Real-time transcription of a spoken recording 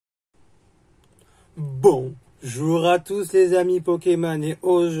Bonjour à tous les amis Pokémon et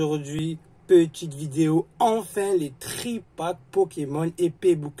aujourd'hui, petite vidéo, enfin les tripacks Pokémon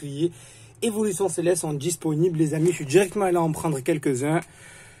épée bouclier évolution céleste sont disponibles les amis. Je suis directement allé en prendre quelques-uns.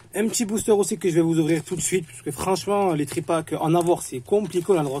 Un petit booster aussi que je vais vous ouvrir tout de suite parce que franchement les tripacks en avoir c'est compliqué,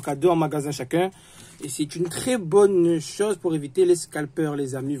 on a le droit qu'à 2 en magasin chacun. Et c'est une très bonne chose pour éviter les scalpers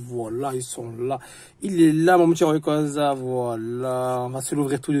les amis. Voilà, ils sont là. Il est là mon petit Rayquaza, voilà. On va se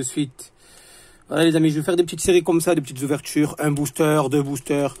l'ouvrir tout de suite. Voilà les amis, je vais faire des petites séries comme ça, des petites ouvertures. Un booster, 2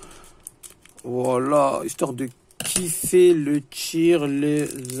 boosters. Voilà, histoire de kiffer le tir les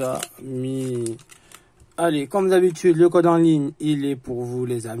amis. Allez, comme d'habitude, le code en ligne, il est pour vous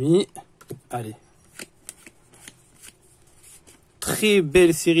les amis. Allez. Très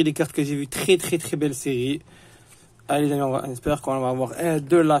belle série, les cartes que j'ai vues, très belle série. Allez les amis, on espère qu'on va avoir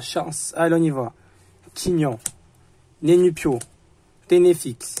de la chance. Allez, on y va. Tignon, Nenupio,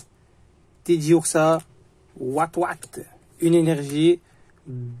 Ténéfix, Teddiursa, Wat, une énergie,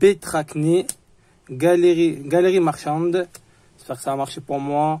 Bétracné, Galerie Marchande, j'espère que ça va marcher pour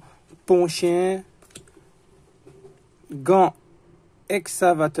moi, Ponchien, Gant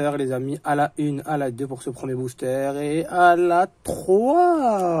Excavateur les amis, à la 1, à la 2 pour ce premier booster, et à la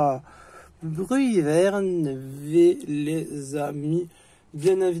 3, Bruyverne V les amis.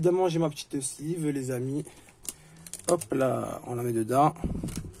 Bien évidemment j'ai ma petite sleeve les amis, hop là, on la met dedans.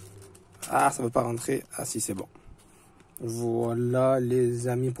 Ah, ça ne veut pas rentrer. Ah si, c'est bon. Voilà les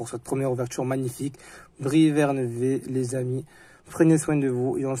amis pour cette première ouverture magnifique. Bruyverne V les amis. Prenez soin de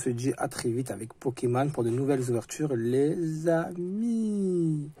vous et on se dit à très vite avec Pokémon pour de nouvelles ouvertures les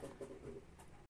amis.